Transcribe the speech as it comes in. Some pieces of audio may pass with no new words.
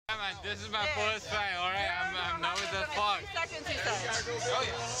man, this is my first try, alright? I'm nervous as fuck. 3 seconds, he said. Oh,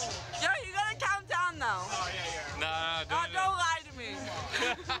 yeah. Yo, you gotta count down now. Oh, yeah. No, Don't lie to me.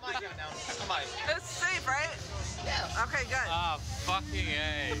 Come on, now. Come on. It's safe, right? Yeah. Okay, good. Ah, fucking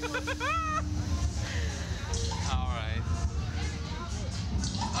A. Alright.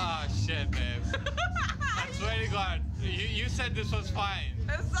 Oh, shit, babe. I swear to God, you said this was fine.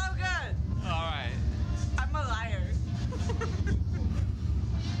 It's so good. Alright. I'm a liar.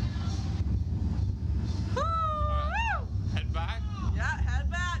 Alright. Head back? Yeah, head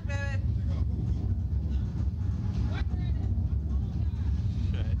back, baby.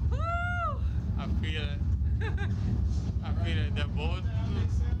 Shit. Woo! I feel it. I feel it. They're both.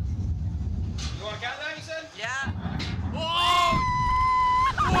 You want to count that, you said? Yeah. Whoa!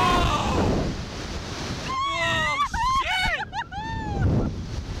 Whoa! Whoa! Shit!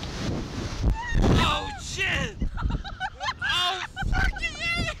 Oh shit! Oh fucking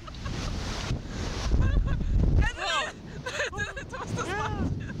yeah!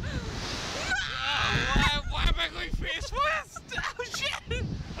 Why am I going face first? Oh shit!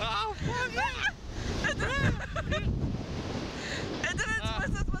 Oh fuck yeah! It didn't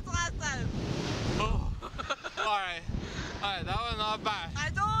twist as much last time. Oh. Alright. Alright, that was not bad. I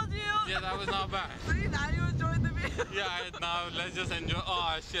told you. Yeah, that was not bad. See, now you enjoyed the video. Yeah, now let's just enjoy.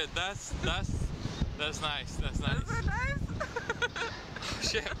 Oh shit, that's nice. That's nice. Is it nice?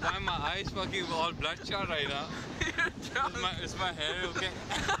 Shit, why my eyes fucking all bloodshot right now? You're drunk. Is my hair okay?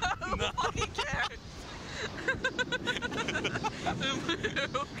 Who No. fucking cares?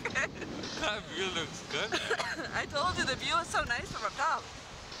 Okay. That view looks good. I told you the view is so nice from up top.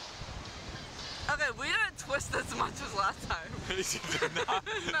 Okay, we didn't twist as much as last time.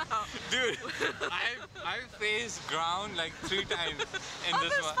 No. Dude, I faced ground like 3 times in Oh, this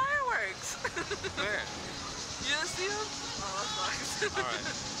there's one. fireworks. Where? You didn't see them? Oh, that sucks. Alright.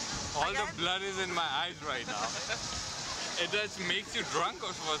 All the blood is in my eyes right now. It just makes you drunk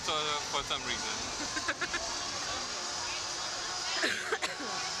or for some reason.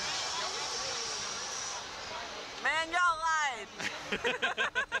 Man, y'all lied.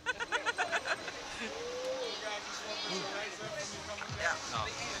 Yeah. No.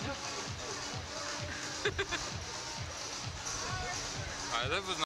 Alright, that was